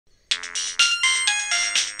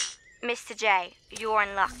Mr. J, you're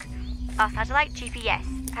in luck. Our satellite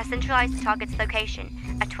GPS has centralized the target's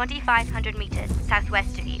location at 2,500 meters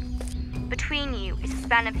southwest of you. Between you is a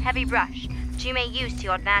span of heavy brush that you may use to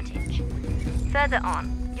your advantage. Further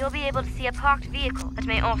on, you'll be able to see a parked vehicle that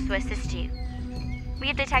may also assist you. We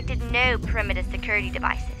have detected no perimeter security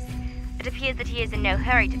devices. It appears that he is in no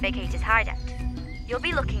hurry to vacate his hideout. You'll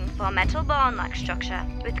be looking for a metal barn-like structure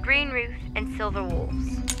with green roof and silver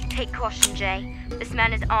walls. Take caution, Jay. This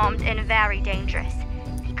man is armed and very dangerous.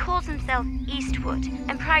 He calls himself Eastwood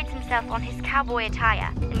and prides himself on his cowboy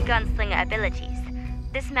attire and gunslinger abilities.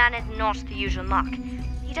 This man is not the usual mark.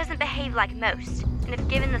 He doesn't behave like most, and if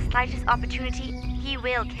given the slightest opportunity, he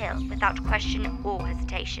will kill without question or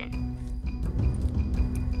hesitation.